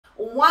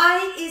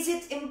Why is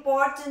it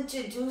important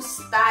to do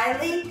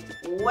styling?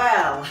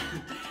 Well,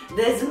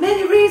 there's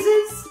many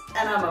reasons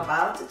and I'm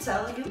about to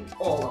tell you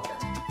all of them.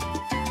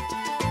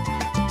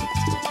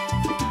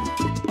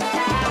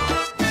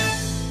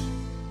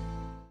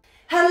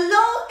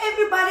 Hello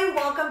everybody,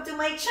 welcome to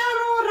my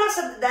channel.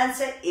 Rasa the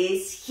dancer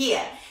is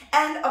here.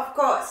 And of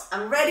course,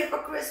 I'm ready for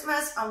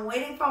Christmas, I'm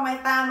waiting for my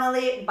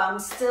family, but I'm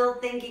still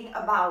thinking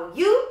about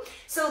you.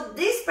 So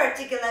this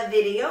particular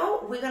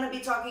video, we're gonna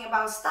be talking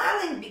about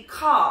styling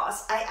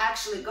because I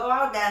actually go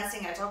out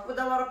dancing, I talk with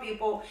a lot of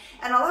people,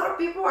 and a lot of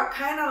people are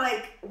kind of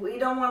like, we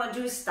don't wanna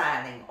do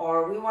styling,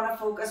 or we wanna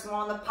focus more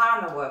on the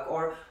partner work,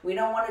 or we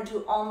don't wanna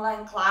do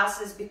online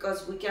classes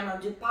because we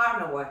cannot do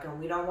partner work, and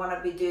we don't wanna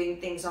be doing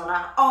things on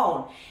our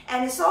own.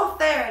 And it's all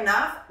fair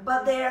enough,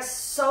 but there are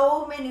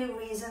so many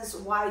reasons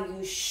why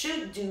you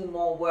should do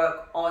more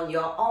work on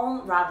your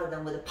own rather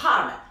than with a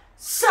partner.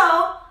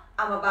 So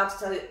I'm about to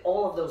tell you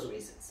all of those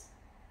reasons.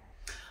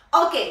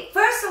 Okay,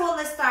 first of all,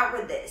 let's start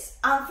with this.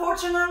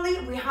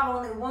 Unfortunately, we have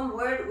only one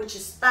word, which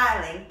is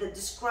styling, that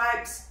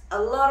describes a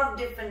lot of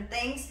different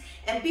things,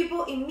 and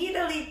people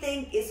immediately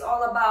think it's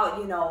all about,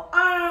 you know,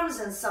 arms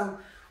and some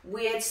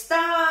weird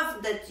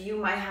stuff that you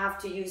might have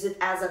to use it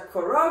as a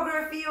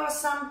choreography or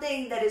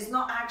something that is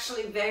not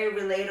actually very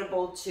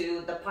relatable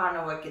to the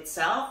partner work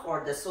itself,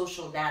 or the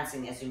social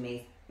dancing as you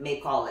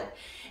may call it.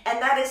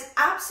 And that is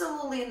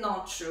absolutely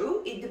not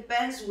true. It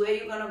depends where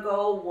you're gonna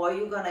go, what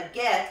you're gonna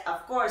get.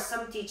 Of course,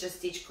 some teachers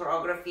teach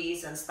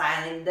choreographies and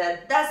styling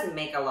that doesn't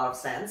make a lot of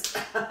sense,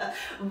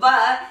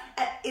 but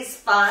it's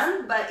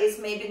fun, but it's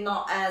maybe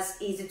not as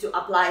easy to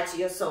apply to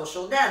your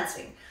social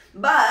dancing.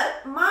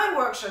 But my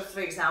workshops, for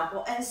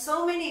example, and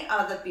so many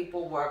other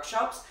people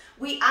workshops,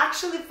 we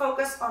actually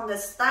focus on the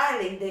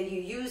styling that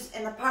you use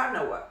in the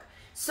partner work.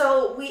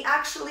 So we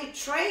actually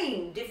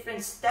train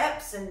different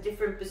steps and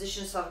different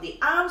positions of the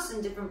arms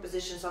and different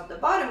positions of the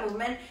body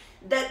movement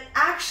that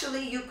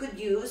actually you could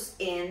use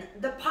in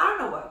the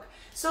partner work.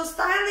 So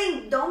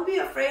styling, don't be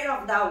afraid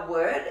of that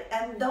word,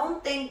 and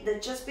don't think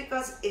that just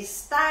because it's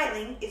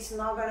styling, it's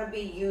not going to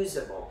be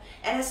usable.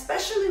 And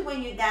especially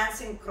when you're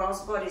dancing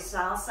crossbody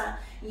salsa,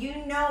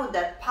 you know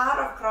that part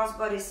of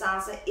crossbody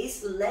salsa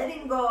is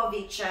letting go of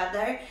each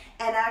other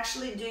and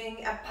actually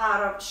doing a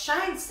part of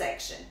shine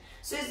section.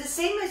 So it's the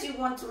same as you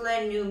want to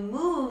learn new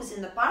moves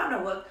in the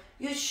partner work,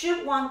 you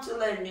should want to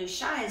learn new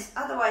shines.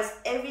 Otherwise,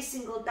 every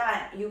single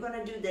time, you're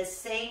going to do the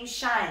same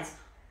shines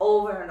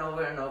over and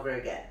over and over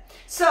again.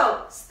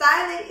 So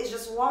styling is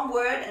just one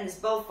word, and it's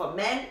both for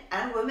men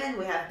and women.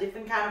 We have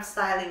different kind of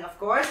styling, of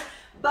course,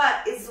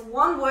 but it's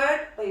one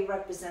word, but it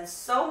represents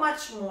so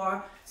much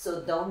more,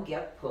 so don't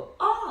get put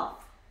off.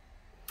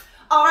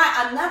 All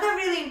right, another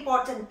really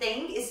important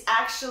thing is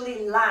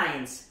actually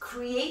lines.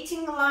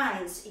 Creating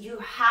lines, you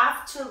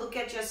have to look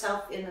at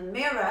yourself in the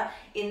mirror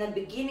in the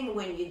beginning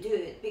when you do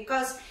it.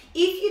 Because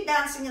if you're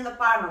dancing in the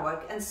partner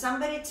work and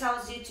somebody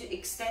tells you to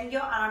extend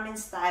your arm in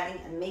styling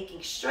and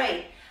making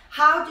straight,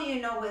 how do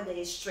you know whether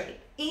it's straight?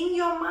 In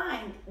your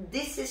mind,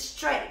 this is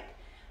straight,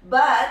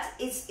 but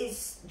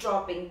it's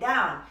dropping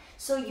down.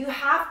 So you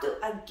have to,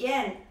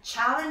 again,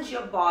 challenge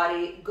your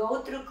body,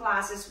 go through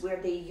classes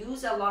where they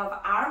use a lot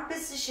of arm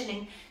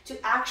positioning to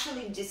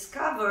actually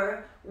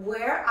discover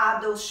where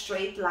are those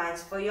straight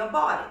lines for your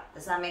body.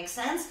 Does that make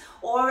sense?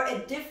 Or a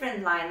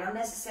different line, not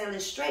necessarily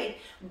straight,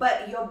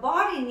 but your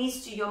body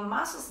needs to, your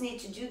muscles need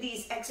to do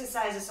these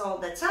exercises all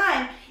the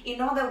time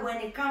in order when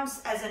it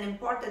comes as an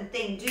important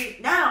thing, do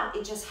it now,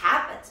 it just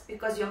happens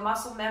because your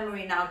muscle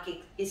memory now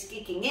is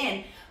kicking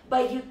in,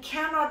 but you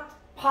cannot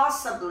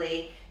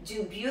possibly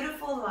do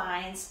beautiful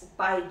lines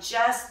by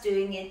just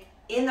doing it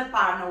in the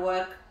partner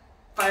work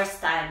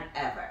first time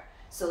ever.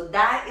 So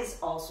that is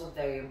also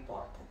very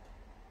important.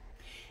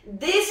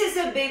 This is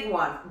a big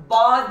one,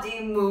 body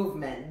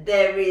movement.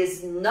 There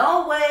is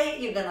no way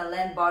you're gonna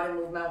learn body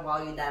movement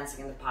while you're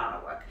dancing in the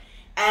partner work.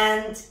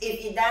 And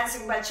if you're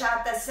dancing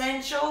Bachata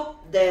Essential,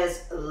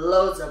 there's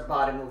loads of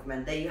body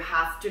movement that you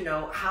have to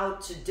know how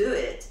to do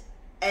it.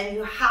 And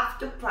you have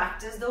to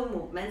practice those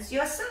movements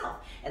yourself.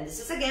 And this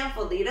is again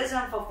for leaders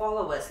and for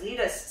followers.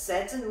 Leaders,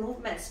 certain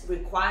movements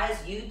requires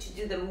you to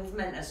do the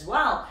movement as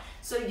well.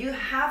 So you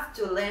have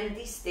to learn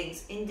these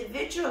things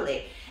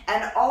individually.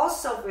 And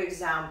also, for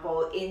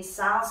example, in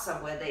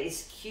salsa, whether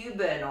it's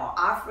Cuban or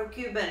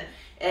Afro-Cuban,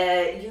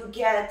 you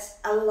get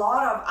a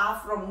lot of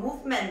Afro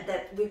movement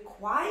that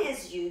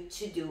requires you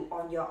to do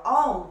on your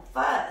own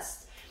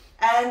first.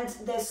 And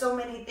there's so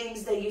many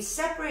things that you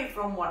separate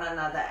from one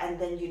another, and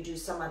then you do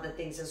some other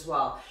things as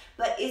well.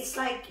 But it's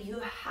like you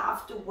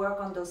have to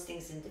work on those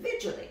things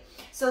individually.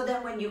 So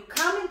then when you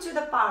come into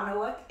the partner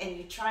work and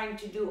you're trying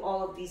to do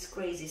all of these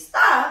crazy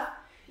stuff,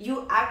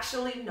 you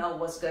actually know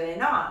what's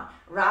going on,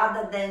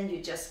 rather than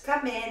you just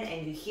come in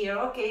and you hear,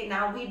 okay,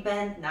 now we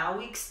bend, now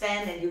we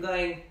extend, and you're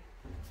going,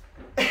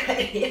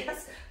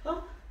 yes,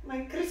 oh, my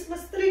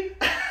Christmas tree.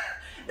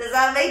 Does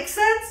that make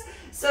sense?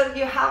 So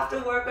you have to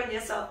work on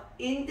yourself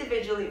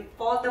individually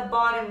for the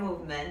body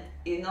movement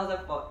in order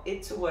for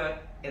it to work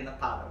in the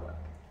partner work.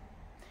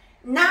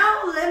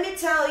 Now, let me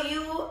tell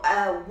you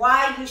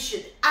why you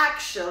should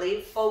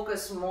actually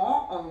focus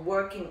more on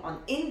working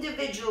on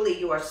individually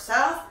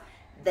yourself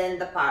than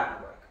the partner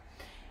work.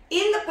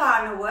 In the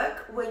partner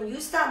work, when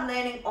you start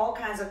learning all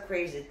kinds of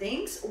crazy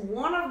things,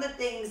 one of the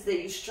things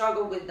that you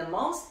struggle with the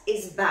most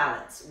is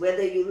balance,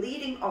 whether you're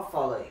leading or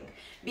following.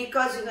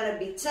 Because you're going to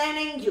be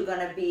turning, you're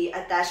going to be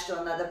attached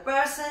to another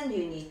person,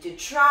 you need to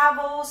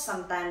travel,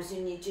 sometimes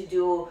you need to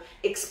do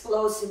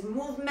explosive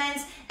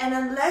movements, and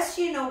unless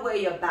you know where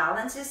your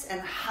balance is and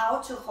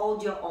how to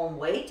hold your own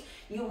weight,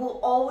 you will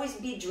always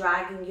be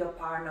dragging your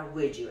partner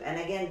with you.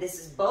 And again, this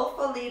is both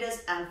for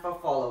leaders and for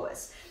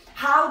followers.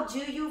 How do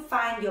you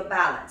find your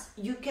balance?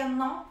 You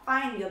cannot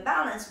find your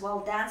balance while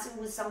dancing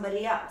with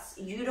somebody else.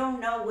 You don't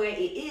know where it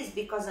is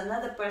because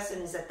another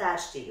person is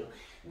attached to you.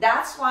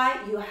 That's why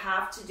you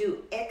have to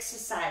do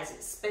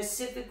exercises,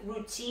 specific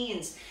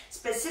routines,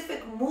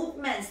 specific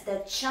movements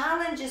that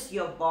challenges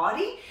your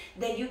body,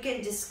 that you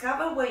can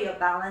discover where your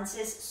balance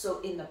is. So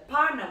in the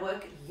partner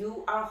work,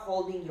 you are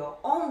holding your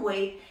own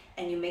weight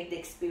and you make the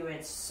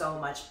experience so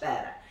much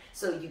better.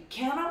 So you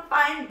cannot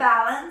find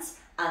balance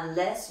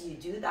unless you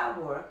do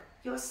that work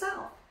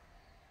yourself.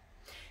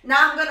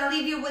 Now I'm going to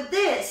leave you with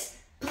this.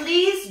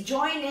 Please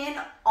join in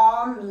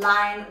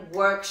online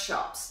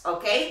workshops,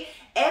 okay?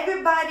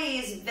 Everybody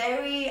is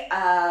very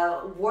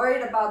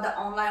worried about the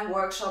online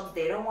workshops.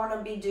 They don't want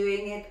to be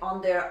doing it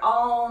on their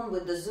own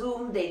with the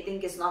Zoom. They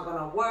think it's not going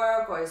to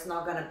work or it's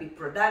not going to be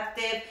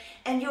productive.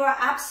 And you are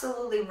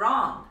absolutely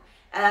wrong.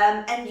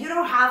 And you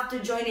don't have to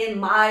join in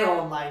my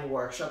online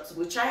workshops,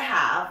 which I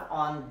have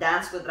on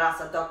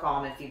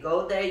dancewithrasa.com. If you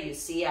go there, you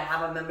see I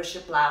have a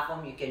membership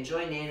platform. You can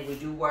join in. We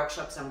do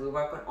workshops and we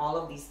work on all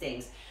of these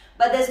things.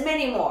 But there's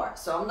many more.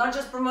 So I'm not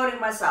just promoting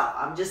myself.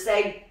 I'm just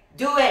saying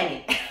do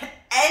any,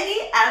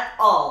 any at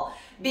all.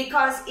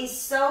 Because it's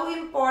so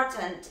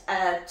important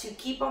to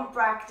keep on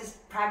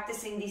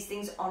practicing these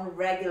things on a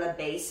regular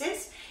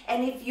basis.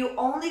 And if you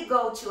only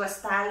go to a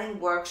styling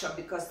workshop,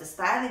 because the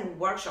styling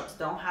workshops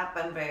don't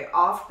happen very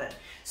often.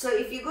 So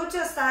if you go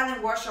to a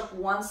styling workshop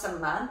once a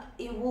month,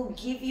 it will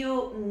give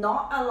you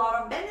not a lot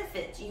of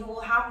benefits. You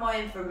will have more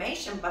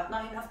information, but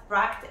not enough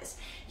practice.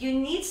 You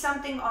need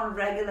something on a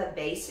regular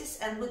basis.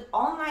 And with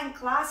online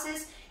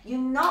classes, you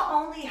not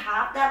only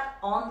have that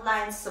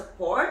online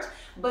support,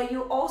 but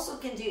you also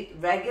can do it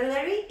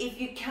regularly. If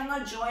you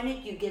cannot join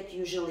it, you get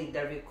usually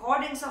the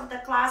recordings of the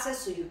classes,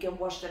 so you can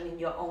watch them in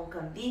your own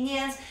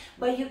convenience,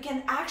 but you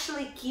can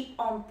actually keep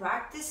on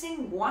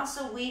practicing once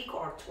a week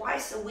or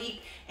twice a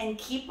week and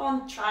keep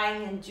on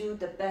trying and do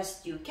the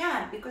best you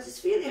can, because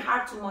it's really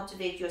hard to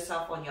motivate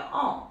yourself on your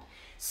own.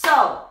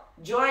 So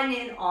join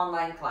in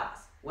online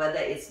class, whether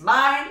it's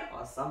mine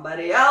or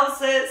somebody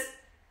else's,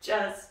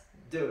 just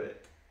do it.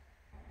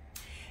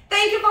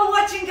 Thank you for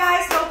watching,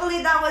 guys.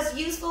 Hopefully that was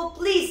useful.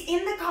 Please,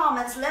 in the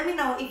comments, let me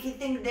know if you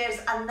think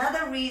there's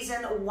another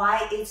reason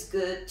why it's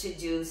good to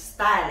do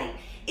styling.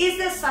 Is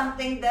there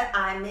something that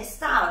I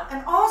missed out?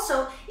 And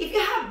also, if you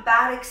have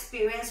bad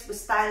experience with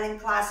styling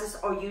classes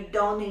or you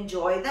don't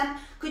enjoy them,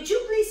 could you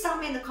please tell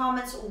me in the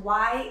comments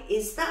why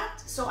is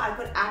that? So I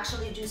could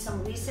actually do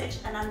some research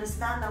and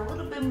understand a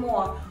little bit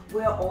more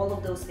where all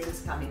of those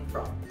things coming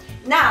from.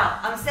 Now,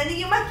 I'm sending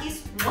you my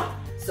kiss.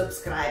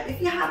 Subscribe if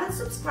you haven't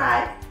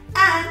subscribed,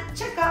 and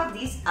check out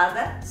these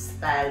other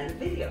styling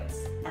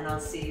videos. And I'll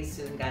see you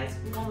soon, guys.